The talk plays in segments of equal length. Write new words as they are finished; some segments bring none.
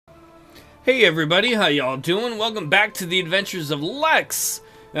Hey everybody, how y'all doing? Welcome back to the adventures of Lex,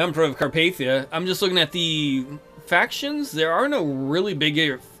 Emperor of Carpathia. I'm just looking at the factions. There are no really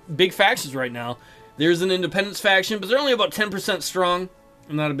big factions right now. There's an independence faction, but they're only about 10% strong.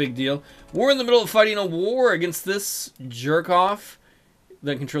 Not a big deal. We're in the middle of fighting a war against this jerk-off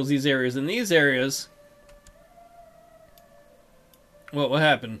that controls these areas. In these areas... What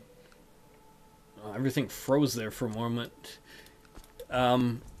happened? Oh, everything froze there for a moment.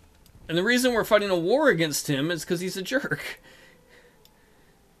 And the reason we're fighting a war against him is because he's a jerk.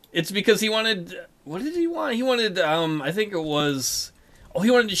 It's because he wanted... What did he want? He wanted, I think it was... Oh,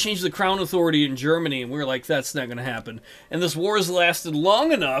 he wanted to change the crown authority in Germany, and we were like, that's not going to happen. And this war has lasted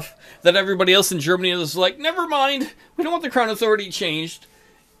long enough that everybody else in Germany was like, never mind, we don't want the crown authority changed.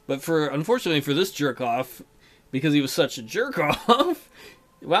 But unfortunately for this jerk-off, because he was such a jerk-off...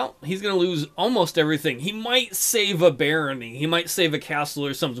 Well, he's going to lose almost everything. He might save a barony. He might save a castle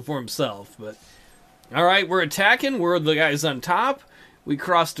or something for himself. But alright, we're attacking. We're the guys on top. We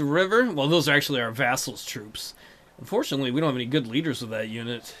crossed the river. Well, those are actually our vassals' troops. Unfortunately, we don't have any good leaders with that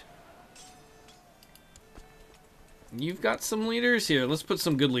unit. You've got some leaders here. Let's put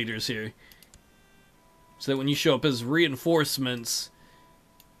some good leaders here. So that when you show up as reinforcements...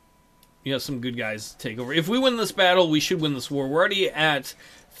 You have some good guys to take over. If we win this battle, we should win this war. We're already at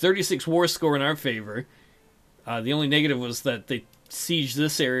 36 war score in our favor. The only negative was that they sieged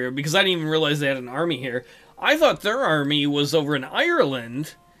this area, because I didn't even realize they had an army here. I thought their army was over in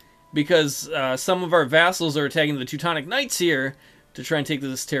Ireland, because some of our vassals are attacking the Teutonic Knights here to try and take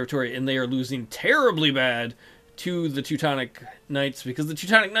this territory, and they are losing terribly bad to the Teutonic Knights, because the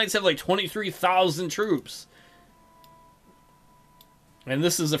Teutonic Knights have like 23,000 troops. And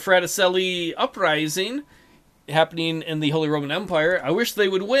this is a Fraticelli uprising happening in the Holy Roman Empire. I wish they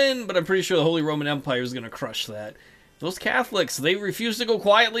would win, but I'm pretty sure the Holy Roman Empire is going to crush that. Those Catholics, they refuse to go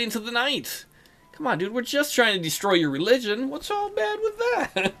quietly into the night. Come on, dude, we're just trying to destroy your religion. What's all bad with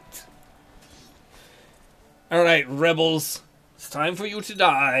that? Alright, rebels. It's time for you to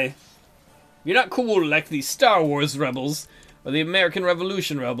die. You're not cool like the Star Wars rebels, or the American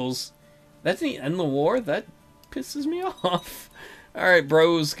Revolution rebels. That didn't end the war? That pisses me off. Alright,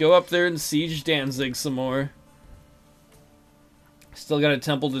 bros, go up there and siege Danzig some more. Still got a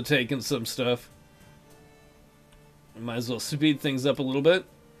temple to take and some stuff. Might as well speed things up a little bit.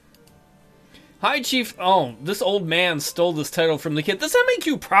 Hi, Chief. Oh, this old man stole this title from the kid. Does that make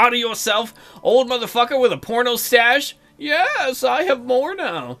you proud of yourself, old motherfucker with a porno stash? Yes, I have more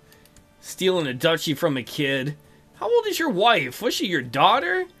now. Stealing a duchy from a kid. How old is your wife? Was she your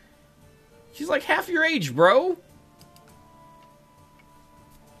daughter? She's like half your age, bro.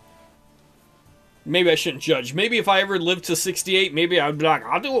 Maybe I shouldn't judge. Maybe if I ever lived to 68, maybe I would be like,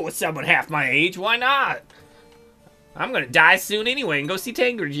 I'll do it with someone half my age. Why not? I'm going to die soon anyway and go see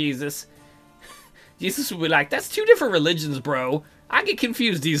Tanker Jesus. Jesus would be like, that's two different religions, bro. I get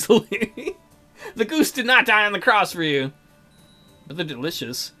confused easily. The goose did not die on the cross for you. But they're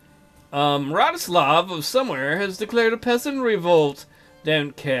delicious. Radoslav of somewhere has declared a peasant revolt.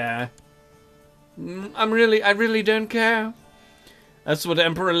 Don't care. I really don't care. That's what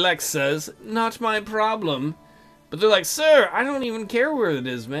Emperor Lex says. Not my problem. But they're like, sir, I don't even care where it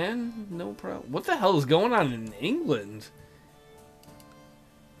is, man. No problem. What the hell is going on in England?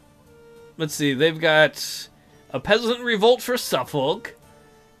 Let's see. They've got a peasant revolt for Suffolk.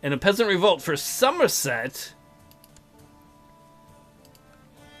 And a peasant revolt for Somerset.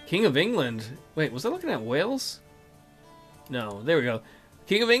 King of England. Wait, was I looking at Wales? No, there we go.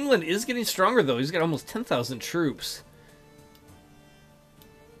 King of England is getting stronger, though. He's got almost 10,000 troops.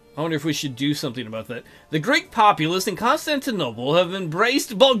 I wonder if we should do something about that. The Greek populace in Constantinople have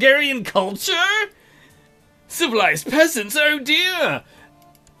embraced Bulgarian culture? Civilized peasants, oh dear!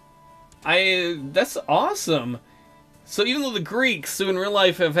 That's awesome. So even though the Greeks, who in real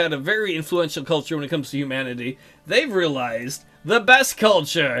life have had a very influential culture when it comes to humanity, they've realized the best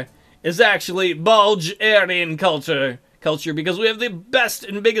culture is actually Bulgarian culture, because we have the best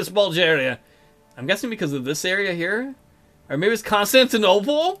and biggest Bulgaria. I'm guessing because of this area here? Or maybe it's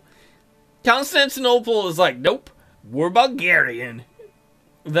Constantinople? Constantinople is like, nope, we're Bulgarian.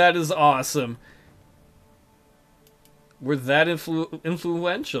 That is awesome. We're that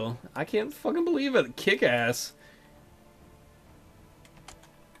influential. I can't fucking believe it. Kick ass.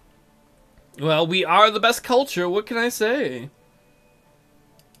 Well, we are the best culture. What can I say?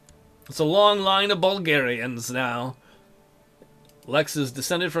 It's a long line of Bulgarians now. Lex is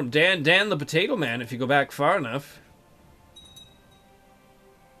descended from Dan the Potato Man, if you go back far enough.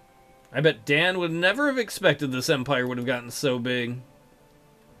 I bet Dan would never have expected this empire would have gotten so big.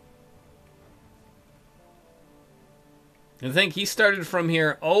 I think he started from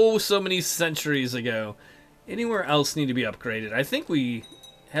here, oh, so many centuries ago. Anywhere else need to be upgraded? I think we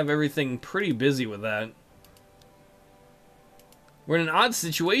have everything pretty busy with that. We're in an odd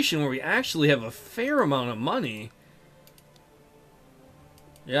situation where we actually have a fair amount of money.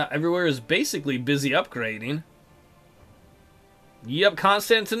 Yeah, everywhere is basically busy upgrading. Yep,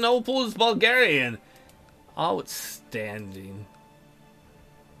 Constantinople is Bulgarian. Outstanding.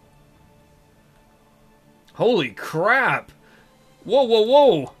 Holy crap! Whoa, whoa,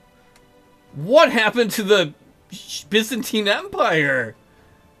 whoa! What happened to the Byzantine Empire?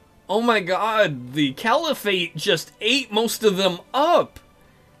 Oh my god, the Caliphate just ate most of them up!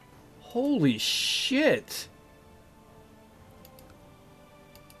 Holy shit!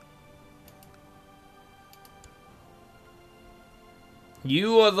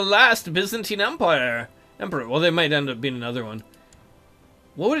 You are the last Byzantine Emperor. Well, there might end up being another one.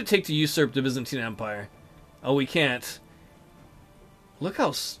 What would it take to usurp the Byzantine Empire? Oh, we can't. Look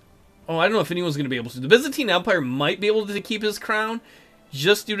how... Oh, I don't know if anyone's going to be able to. The Byzantine Empire might be able to keep his crown,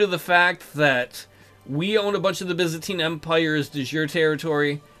 just due to the fact that we own a bunch of the Byzantine Empire's de jure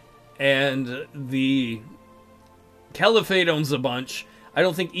territory, and the Caliphate owns a bunch. I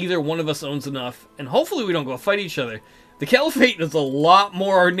don't think either one of us owns enough, and hopefully we don't go fight each other. The Caliphate is a lot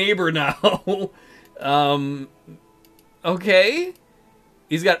more our neighbor now. Okay.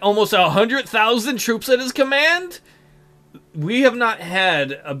 He's got almost 100,000 troops at his command? We have not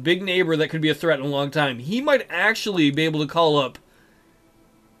had a big neighbor that could be a threat in a long time. He might actually be able to call up,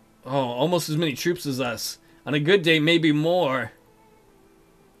 oh, almost as many troops as us. On a good day, maybe more.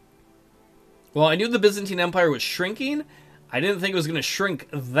 Well, I knew the Byzantine Empire was shrinking. I didn't think it was going to shrink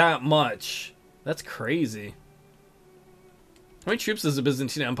that much. That's crazy. How many troops does the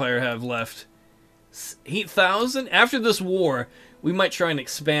Byzantine Empire have left? 8,000? After this war, we might try and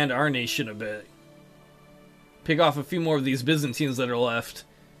expand our nation a bit. Pick off a few more of these Byzantines that are left.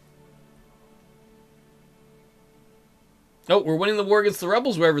 Oh, we're winning the war against the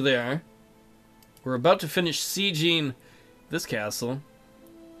rebels wherever they are. We're about to finish sieging this castle.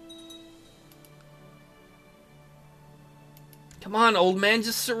 Come on, old man,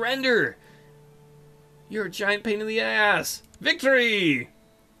 just surrender. You're a giant pain in the ass. Victory!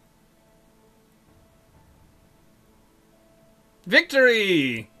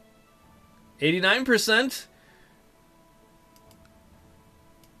 Victory! 89%?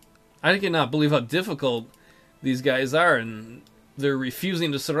 I cannot believe how difficult these guys are, and they're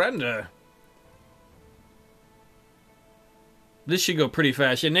refusing to surrender. This should go pretty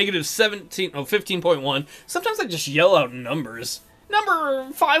fast. Yeah, negative 17, oh, 15.1. Sometimes I just yell out numbers.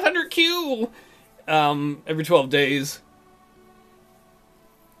 Number 500Q! Every 12 days.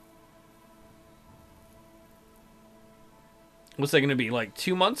 What's that going to be, like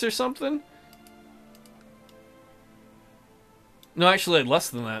 2 months or something? No, actually, less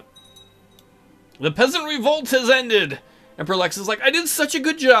than that. The peasant revolt has ended! Emperor Lex is like, I did such a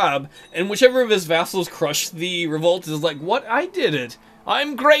good job! And whichever of his vassals crushed the revolt is like, what? I did it!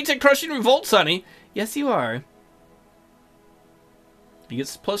 I'm great at crushing revolts, honey! Yes, you are. He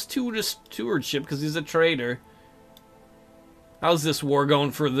gets +2 to stewardship because he's a traitor. How's this war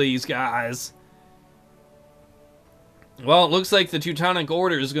going for these guys? Well, it looks like the Teutonic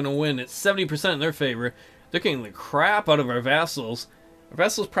Order is going to win. It's 70% in their favor. They're getting the crap out of our vassals. Our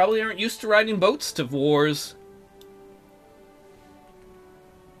vassals probably aren't used to riding boats to wars.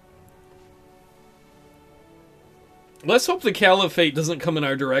 Let's hope the Caliphate doesn't come in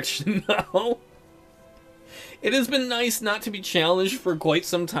our direction now. It has been nice not to be challenged for quite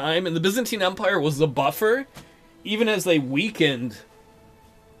some time, and the Byzantine Empire was the buffer. Even as they weakened,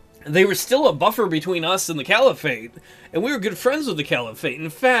 they were still a buffer between us and the Caliphate, and we were good friends with the Caliphate. In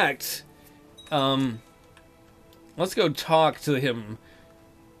fact, let's go talk to him.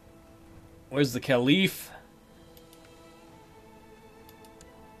 Where's the Caliph?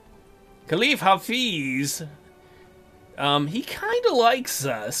 Caliph Hafiz. He kind of likes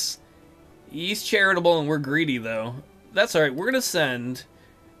us. He's charitable and we're greedy, though. That's alright. We're going to send...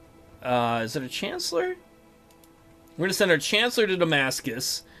 is it a Chancellor? We're going to send our Chancellor to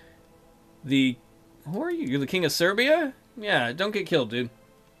Damascus. Who are you? You're the King of Serbia? Yeah, don't get killed, dude.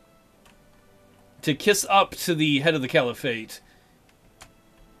 To kiss up to the head of the Caliphate.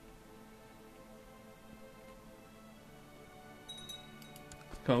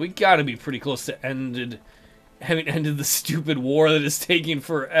 Come on, we gotta be pretty close to having ended the stupid war that is taking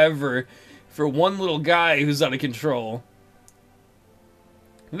forever for one little guy who's out of control.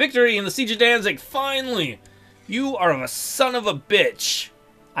 Victory in the Siege of Danzig, finally! You are a son of a bitch.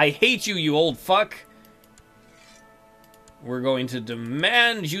 I hate you, you old fuck. We're going to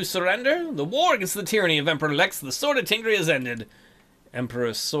demand you surrender. The war against the tyranny of Emperor Lex, the Sword of Tingri, has ended.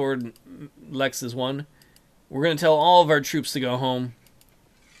 Emperor Sword Lex is won. We're going to tell all of our troops to go home.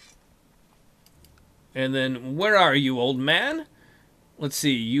 And then, where are you, old man? Let's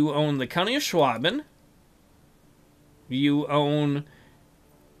see, you own the County of Schwaben. You own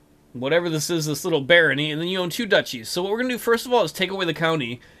whatever this is, this little barony, and then you own 2 duchies. So what we're going to do, first of all, is take away the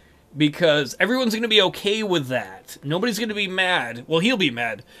county, because everyone's going to be okay with that. Nobody's going to be mad. Well, he'll be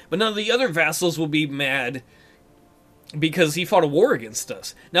mad, but none of the other vassals will be mad because he fought a war against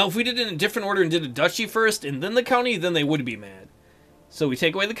us. Now, if we did it in a different order and did a duchy first and then the county, then they would be mad. So we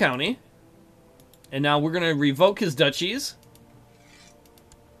take away the county, and now we're going to revoke his duchies.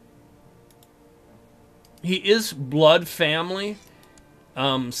 He is blood family,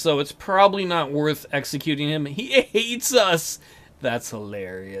 so it's probably not worth executing him. He hates us. That's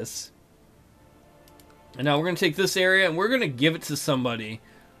hilarious. And now we're going to take this area and we're going to give it to somebody.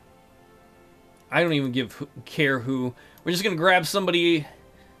 I don't even care who. We're just going to grab somebody.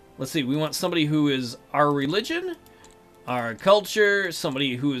 Let's see. We want somebody who is our religion, our culture,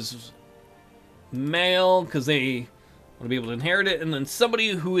 somebody who is male because they want to be able to inherit it, and then somebody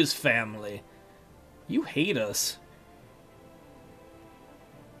who is family. You hate us.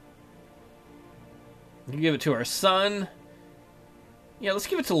 We can give it to our son. Yeah, let's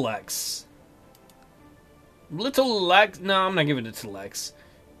give it to Lex. Little Lex. No, I'm not giving it to Lex.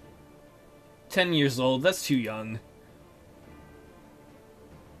 10 years old. That's too young.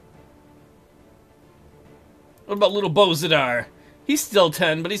 What about little Bozidar? He's still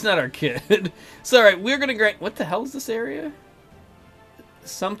 10, but he's not our kid. So, alright, we're gonna grant... What the hell is this area?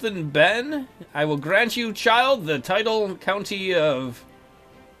 Something Ben? I will grant you, child, the title county of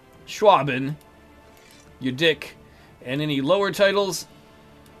Schwaben. Your dick. And any lower titles.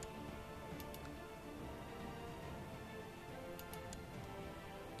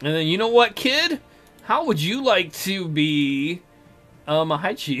 And then, you know what, kid? How would you like to be a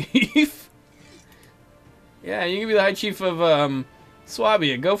high chief? Yeah, you can be the high chief of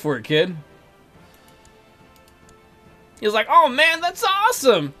Swabia. Go for it, kid. He's like, oh man, that's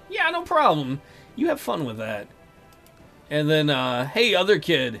awesome. Yeah, no problem. You have fun with that. And then, hey, other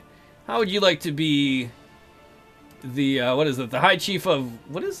kid, how would you like to be the, what is it? The high chief of,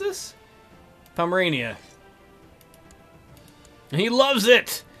 what is this? Pomerania. He loves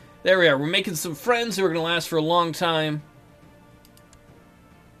it. There we are. We're making some friends who are going to last for a long time.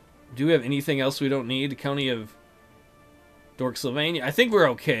 Do we have anything else we don't need? County of Dorksylvania. I think we're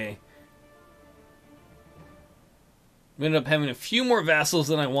okay. We ended up having a few more vassals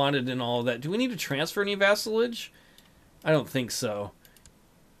than I wanted and all of that. Do we need to transfer any vassalage? I don't think so.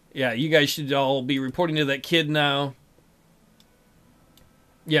 Yeah, you guys should all be reporting to that kid now.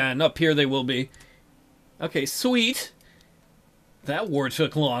 Yeah, and up here they will be. Okay, sweet. That war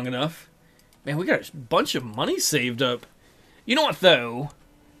took long enough. Man, we got a bunch of money saved up. You know what, though?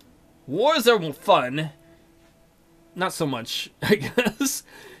 Wars are fun. Not so much, I guess.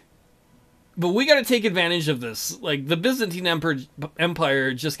 But we got to take advantage of this. Like, the Byzantine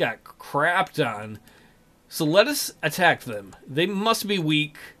Empire just got crapped on. So let us attack them. They must be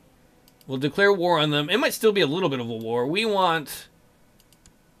weak. We'll declare war on them. It might still be a little bit of a war. We want...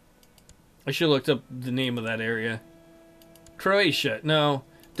 I should have looked up the name of that area. Croatia. No.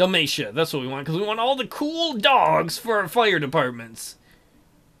 Dalmatia. That's what we want. Because we want all the cool dogs for our fire departments.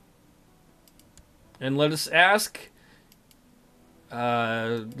 And let us ask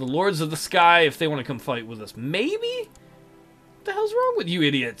the Lords of the Sky if they want to come fight with us. Maybe? What the hell's wrong with you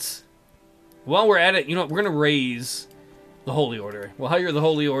idiots? While we're at it, you know what? We're going to raise the Holy Order. We'll hire the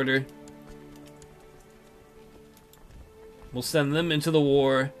Holy Order. We'll send them into the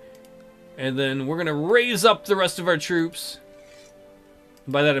war. And then we're going to raise up the rest of our troops.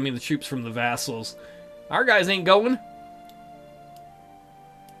 By that I mean the troops from the vassals. Our guys ain't going.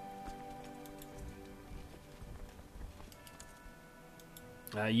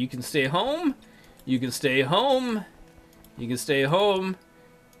 You can stay home. You can stay home. You can stay home.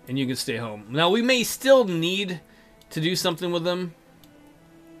 And you can stay home. Now, we may still need to do something with them.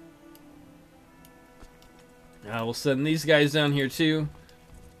 We'll send these guys down here, too.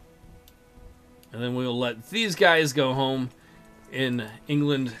 And then we'll let these guys go home in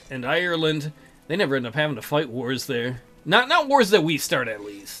England and Ireland. They never end up having to fight wars there. Not wars that we start, at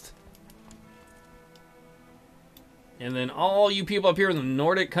least. And then all you people up here in the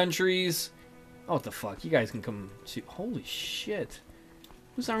Nordic countries. Oh, what the fuck? You guys can come to... Holy shit.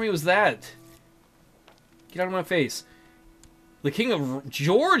 Whose army was that? Get out of my face. The King of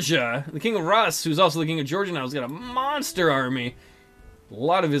Georgia, the King of Rus, who's also the King of Georgia now, has got a monster army. A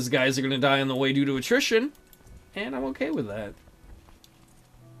lot of his guys are going to die on the way due to attrition. and I'm okay with that.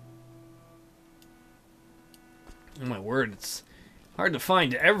 Oh my word, it's hard to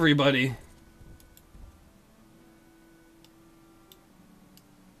find everybody.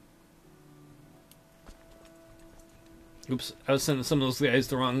 Oops, I was sending some of those guys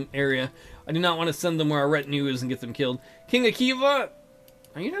the wrong area. I do not want to send them where our retinue is and get them killed. King Akiva,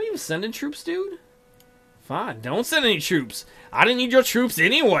 are you not even sending troops, dude? Fine, don't send any troops. I didn't need your troops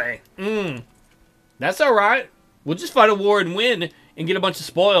anyway. That's alright. We'll just fight a war and win and get a bunch of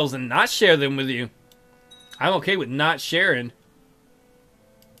spoils and not share them with you. I'm okay with not sharing.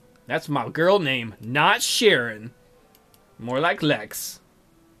 That's my girl name, not Sharon. More like Lex.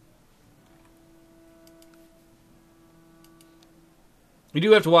 We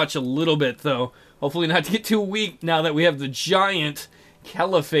do have to watch a little bit, though. Hopefully not to get too weak now that we have the giant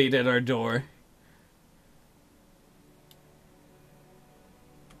caliphate at our door.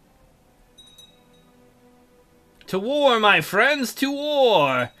 To war, my friends, to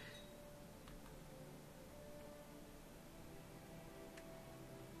war!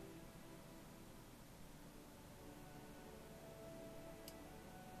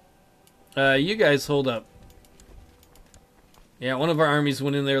 You guys hold up. Yeah, one of our armies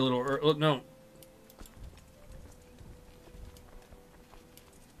went in there a little... no.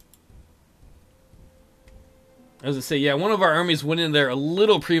 I was gonna say, yeah, one of our armies went in there a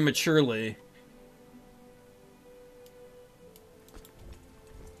little prematurely.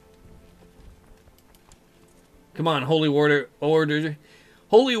 Come on, Holy Order.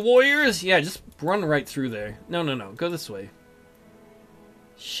 Holy Warriors? Yeah, just run right through there. No, no, no. Go this way.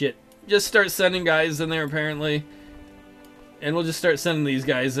 Shit. Just start sending guys in there, apparently. And we'll just start sending these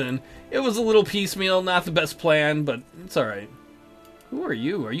guys in. It was a little piecemeal, not the best plan, but it's alright. Who are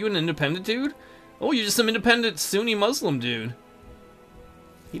you? Are you an independent dude? Oh, you're just some independent Sunni Muslim dude.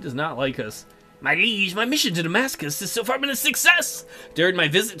 He does not like us. My liege, my mission to Damascus has so far been a success. During my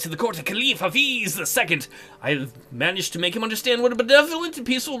visit to the court of Caliph Hafiz II, I have managed to make him understand what a benevolent and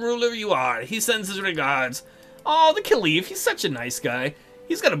peaceful ruler you are. He sends his regards. Oh, the Caliph, he's such a nice guy.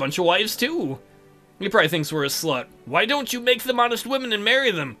 He's got a bunch of wives, too. He probably thinks we're a slut. Why don't you make them honest women and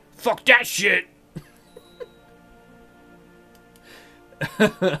marry them? Fuck that shit!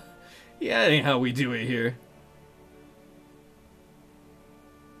 Yeah, that ain't how we do it here.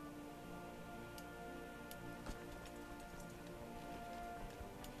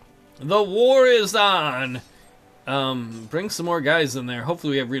 The war is on! Bring some more guys in there.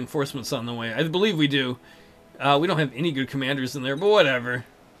 Hopefully we have reinforcements on the way. I believe we do. We don't have any good commanders in there, but whatever.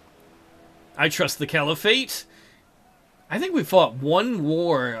 I trust the Caliphate. I think we fought one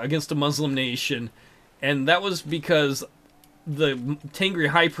war against a Muslim nation, and that was because the Tengri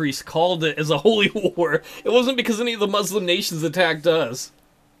High Priest called it as a holy war. It wasn't because any of the Muslim nations attacked us.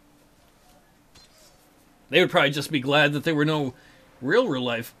 They would probably just be glad that there were no real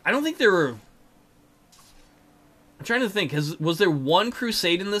life. I don't think there were... I'm trying to think. Was there one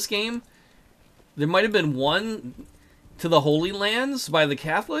crusade in this game? There might have been one to the Holy Lands by the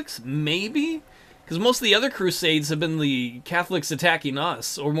Catholics, maybe? Because most of the other crusades have been the Catholics attacking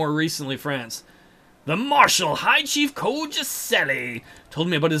us, or more recently France. The Marshal High Chief Cogicelli told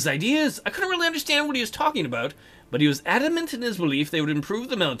me about his ideas. I couldn't really understand what he was talking about, but he was adamant in his belief they would improve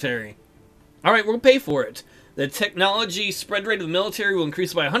the military. Alright, we'll pay for it. The technology spread rate of the military will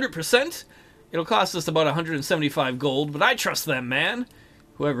increase by 100%. It'll cost us about 175 gold, but I trust that man,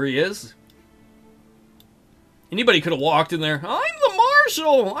 whoever he is. Anybody could have walked in there. I'm the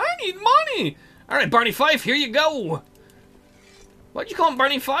Marshal! I need money! Alright, Barney Fife, here you go! Why'd you call him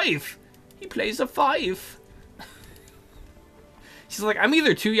Barney Fife? He plays a fife. She's like, I'm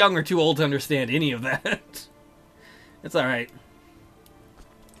either too young or too old to understand any of that. It's alright.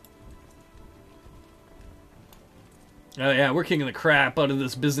 Oh yeah, we're kicking the crap out of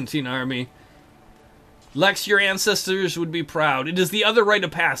this Byzantine army. Lex, your ancestors would be proud. It is the other rite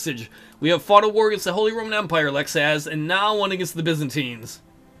of passage. We have fought a war against the Holy Roman Empire, Lex has, and now one against the Byzantines.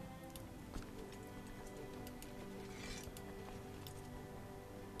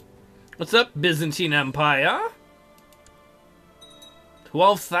 What's up, Byzantine Empire?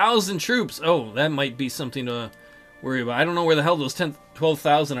 12,000 troops. Oh, that might be something to worry about. I don't know where the hell those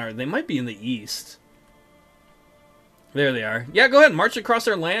 12,000 are. They might be in the east. There they are. Yeah, go ahead and march across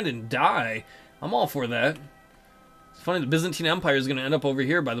our land and die. I'm all for that. It's funny, the Byzantine Empire is going to end up over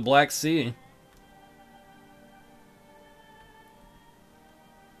here by the Black Sea.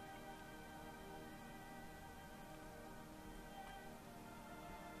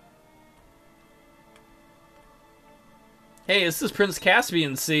 Hey, this is Prince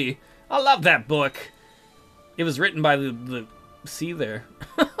Caspian Sea. I love that book. It was written by the sea there.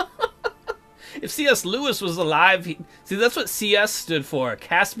 If C.S. Lewis was alive, see, that's what C.S. stood for.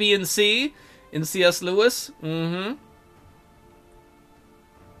 Caspian Sea in C.S. Lewis. Mm-hmm.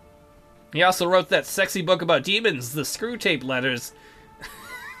 He also wrote that sexy book about demons, the Screw Tape Letters.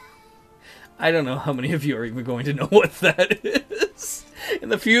 I don't know how many of you are even going to know what that is.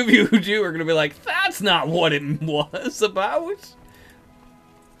 And the few of you who do are going to be like, that's not what it was about.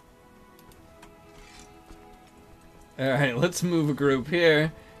 Alright, let's move a group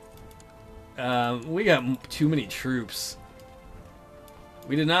here. We got too many troops.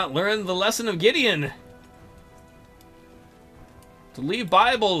 We did not learn the lesson of Gideon. To leave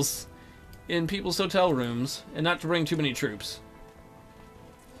Bibles in people's hotel rooms and not to bring too many troops.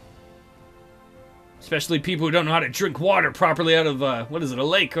 Especially people who don't know how to drink water properly out of, what is it, a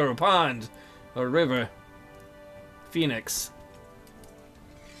lake or a pond or a river. Phoenix.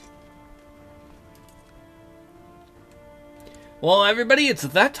 Well, everybody, it's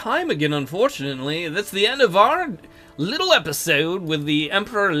that time again, unfortunately. That's the end of our little episode with the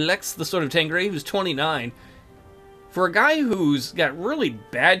Emperor Lex the Sword of Tengri, who's 29. For a guy who's got really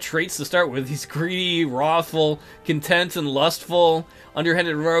bad traits to start with, he's greedy, wrathful, content, and lustful,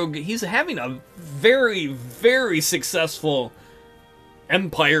 underhanded rogue. He's having a very, very successful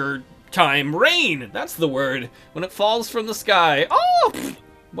empire time reign. That's the word. When it falls from the sky. Oh,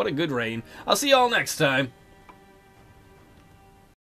 what a good reign. I'll see y'all next time.